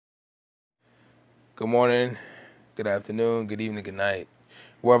Good morning, good afternoon, good evening, good night.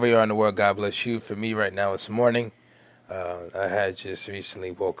 Wherever you are in the world, God bless you. For me right now, it's morning. I had just recently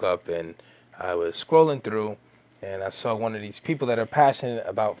woke up and I was scrolling through and I saw one of these people that are passionate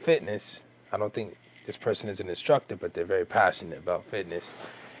about fitness. I don't think this person is an instructor, but they're very passionate about fitness.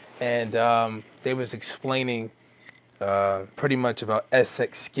 And they was explaining pretty much about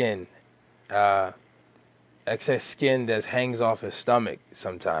excess skin. Uh, Excess skin that hangs off his stomach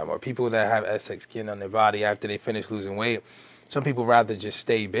sometime, or people that have excess skin on their body after they finish losing weight. Some people rather just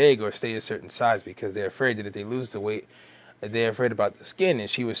stay big or stay a certain size because they're afraid that if they lose the weight, they're afraid about the skin. And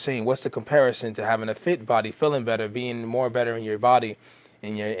she was saying, what's the comparison to having a fit body, feeling better, being more better in your body,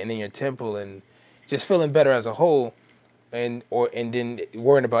 in your temple, and just feeling better as a whole, and then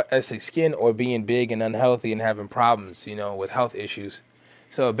worrying about excess skin or being big and unhealthy and having problems, with health issues.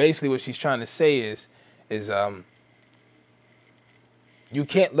 So basically, what she's trying to say is you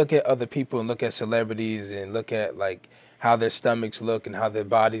can't look at other people and look at celebrities and look at like how their stomachs look and how their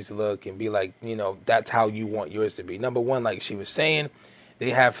bodies look and be like, that's how you want yours to be. Number one, like she was saying, they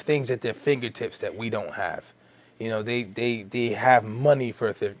have things at their fingertips that we don't have. They have money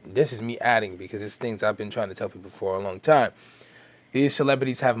for this is me adding because it's things I've been trying to tell people for a long time. These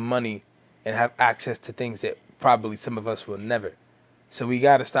celebrities have money and have access to things that probably some of us will never. So we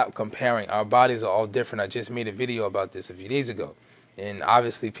got to stop comparing. Our bodies are all different. I just made a video about this a few days ago. And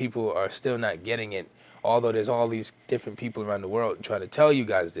obviously people are still not getting it. Although there's all these different people around the world trying to tell you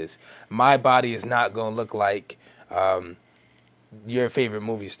guys this. My body is not going to look like your favorite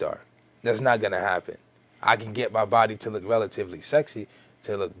movie star. That's not going to happen. I can get my body to look relatively sexy,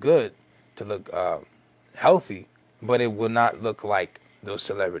 to look good, to look healthy, but it will not look like those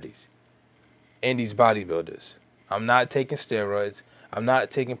celebrities and these bodybuilders. I'm not taking steroids. I'm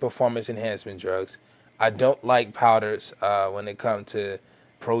not taking performance enhancement drugs. I don't like powders when it comes to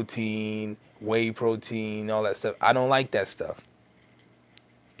protein, whey protein, all that stuff. I don't like that stuff.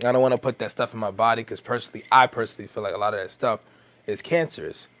 I don't want to put that stuff in my body because I personally feel like a lot of that stuff is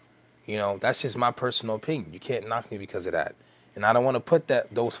cancerous. That's just my personal opinion. You can't knock me because of that. And I don't want to put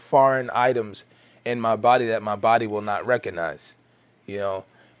those foreign items in my body that my body will not recognize.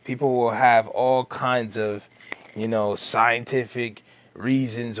 People will have all kinds of, scientific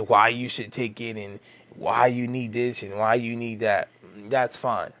reasons why you should take it and why you need this and why you need that. That's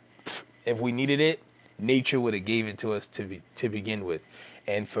fine. If we needed it, nature would have gave it to us to begin with.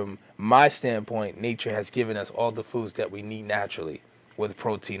 And from my standpoint, nature has given us all the foods that we need naturally with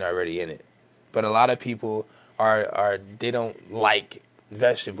protein already in it. But a lot of people they don't like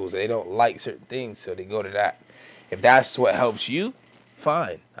vegetables. They don't like certain things, so they go to that. If that's what helps you,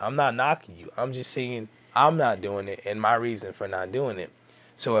 fine. I'm not knocking you. I'm just saying I'm not doing it and my reason for not doing it.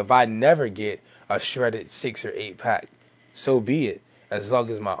 So if I never get a shredded 6 or 8 pack, so be it. As long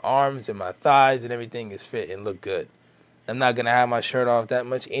as my arms and my thighs and everything is fit and look good. I'm not going to have my shirt off that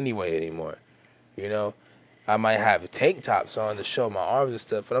much anyway anymore. I might have tank tops on to show my arms and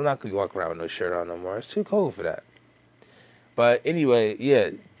stuff, but I'm not going to walk around with no shirt on no more. It's too cold for that. But anyway, yeah,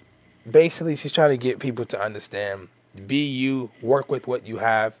 basically she's trying to get people to understand, be you, work with what you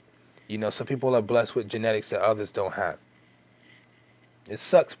have. Some people are blessed with genetics that others don't have. It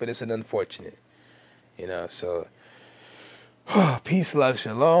sucks, but it's an unfortunate. So peace, love,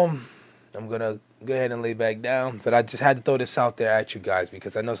 shalom. I'm going to go ahead and lay back down. But I just had to throw this out there at you guys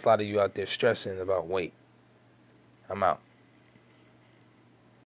because I know there's a lot of you out there stressing about weight. I'm out.